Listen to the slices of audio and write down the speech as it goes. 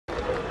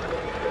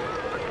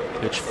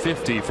Pitch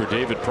 50 for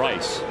David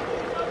Price.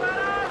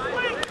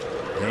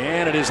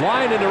 And it is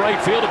lined into right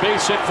field, a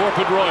base hit for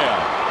Pedroia.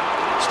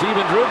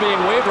 Stephen Drew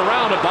being waved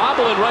around, a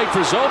bobble in right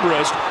for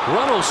Zobrist.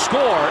 Run will score,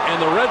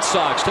 and the Red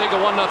Sox take a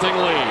 1-0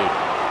 lead.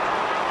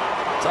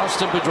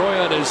 Dustin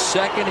Pedroia on his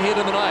second hit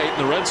of the night,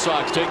 and the Red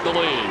Sox take the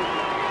lead.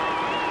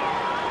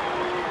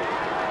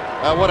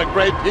 What a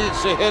great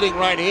piece of hitting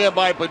right here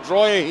by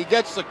Pedroia. He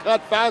gets the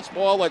cut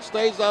fastball that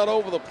stays out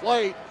over the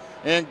plate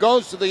and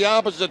goes to the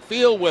opposite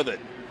field with it.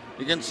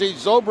 You can see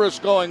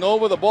Zobrist going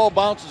over. The ball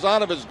bounces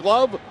out of his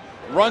glove.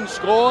 Run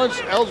scores.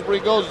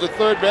 Ellsbury goes to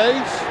third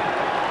base.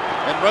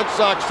 And Red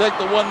Sox take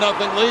the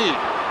 1-0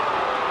 lead.